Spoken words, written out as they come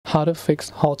How to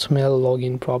fix Hotmail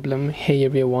login problem. Hey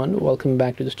everyone, welcome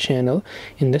back to the channel.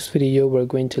 In this video we're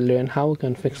going to learn how we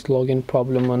can fix login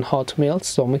problem on Hotmail,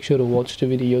 so make sure to watch the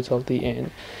video till the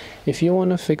end. If you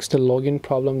want to fix the login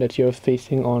problem that you're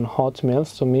facing on Hotmail,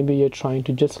 so maybe you're trying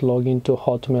to just log into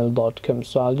hotmail.com,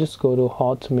 so I'll just go to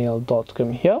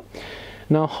hotmail.com here.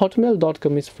 Now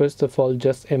hotmail.com is first of all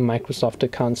just a Microsoft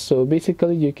account, so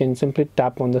basically you can simply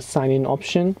tap on the sign in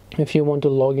option if you want to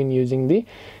log in using the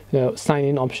sign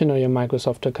in option or your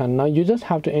Microsoft account. Now you just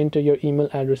have to enter your email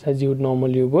address as you would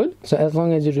normally would, so as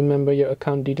long as you remember your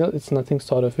account details, it's nothing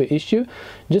sort of an issue.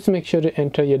 Just make sure to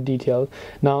enter your details.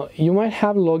 Now you might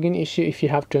have login issue if you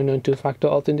have turned on two-factor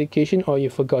authentication or you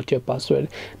forgot your password.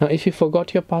 Now if you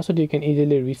forgot your password, you can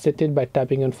easily reset it by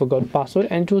tapping on forgot password,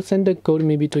 and it will send a code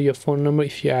maybe to your phone number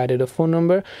if you added a phone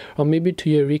number, or maybe to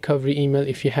your recovery email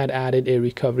if you had added a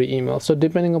recovery email. So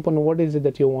depending upon what is it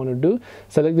that you want to do,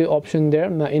 select the option there.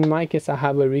 Now in my case I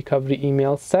have a recovery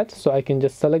email set, so I can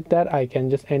just select that. I can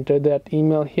just enter that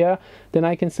email here, then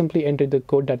I can simply enter the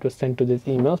code that was sent to this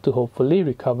email to hopefully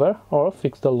recover or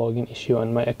fix the login issue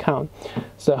on my account.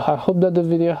 So I hope that the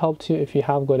video helped you. If you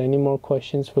have got any more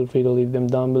questions, feel free to leave them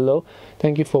down below.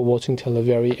 Thank you for watching till the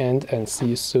very end, and see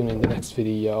you soon in the next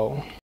video.